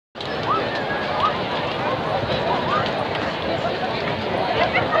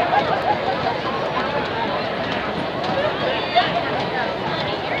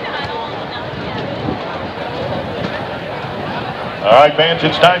All right, fans,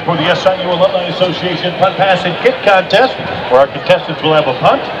 it's time for the SIU Alumni Association Punt Pass and Kick contest, where our contestants will have a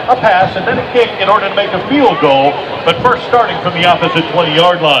punt, a pass, and then a kick in order to make a field goal, but first starting from the opposite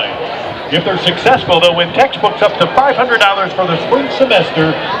 20-yard line. If they're successful, they'll win textbooks up to $500 for the spring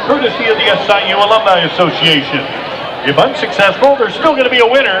semester, courtesy of the SIU Alumni Association. If unsuccessful, there's still going to be a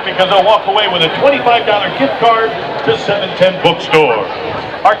winner because they'll walk away with a $25 gift card to 710 Bookstore.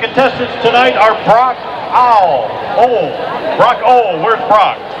 Our contestants tonight are Brock Owl. Where's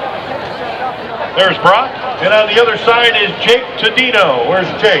Brock? There's Brock. And on the other side is Jake Todino. Where's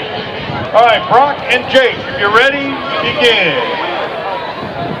Jake? All right, Brock and Jake, if you're ready, begin.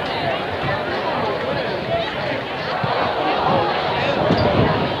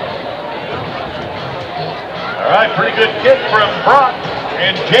 All right, pretty good kick from Brock.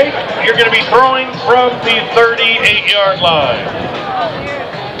 And Jake, you're going to be throwing from the 38-yard line.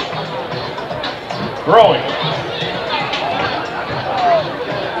 Throwing.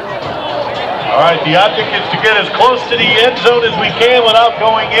 All right, the object is to get as close to the end zone as we can without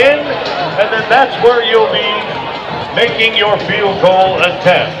going in, and then that's where you'll be making your field goal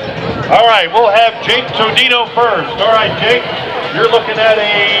attempt. All right, we'll have Jake Todino first. All right, Jake, you're looking at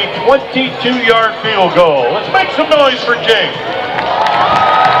a 22-yard field goal. Let's make some noise for Jake.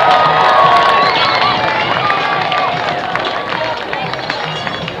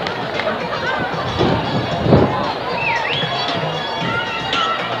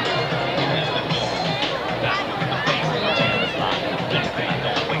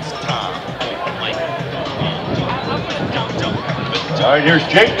 All right, here's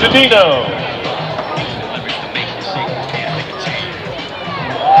Jake Todino.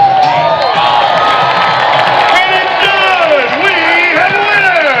 And it's good! We have a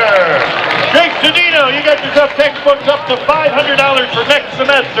winner! Jake Todino, you got yourself textbooks up to $500 for next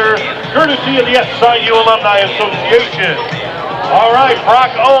semester, courtesy of the SIU Alumni Association. All right,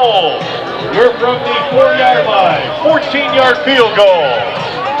 Brock Owl, you're from the 4-yard line, 14-yard field goal.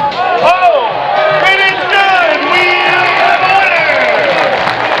 Oh! It is good! We have a winner!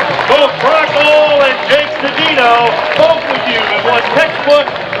 Both Brock Owl and Jake Todino, both of you have won textbook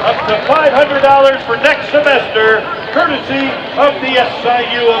up to $500 for next semester, courtesy of the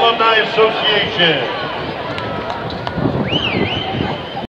SIU Alumni Association.